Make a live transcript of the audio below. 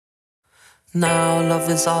Now love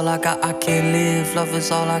is all I got, I can't live. Love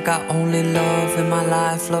is all I got, only love in my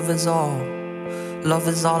life. Love is all. Love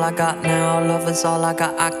is all I got now, love is all I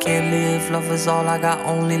got, I can't live. Love is all I got,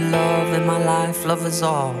 only love in my life. Love is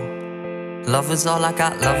all. Love is all I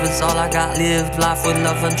got, love is all I got. Live life with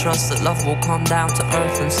love and trust that love will come down to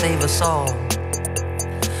earth and save us all.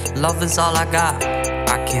 Love is all I got,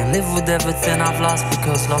 I can't live with everything I've lost,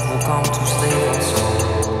 because love will come to save us all.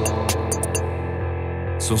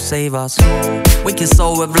 So save our soul. Wake your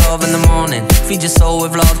soul with love in the morning, feed your soul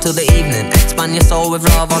with love till the evening, expand your soul with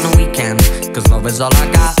love on the weekend, cause love is all I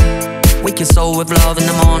got. Wake your soul with love in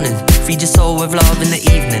the morning, feed your soul with love in the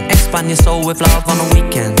evening, expand your soul with love on the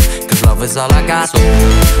weekend, cause love is all I got. So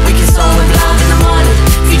wake your soul with love in the morning,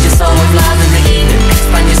 feed your soul with love in the evening,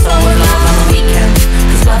 expand your soul with love on the weekend,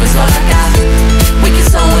 cause love is all I got. Wake your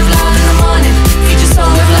soul with love in the morning, feed your soul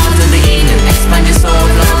with love in the evening, expand your soul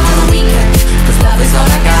with love on the weekend, cause love is all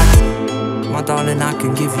I got. My darling, I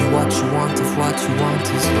can give you what you want if what you want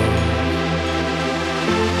is love.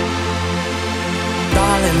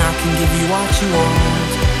 Darling, I can give you what you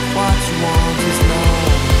want is love.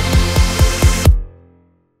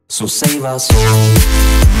 So save our soul.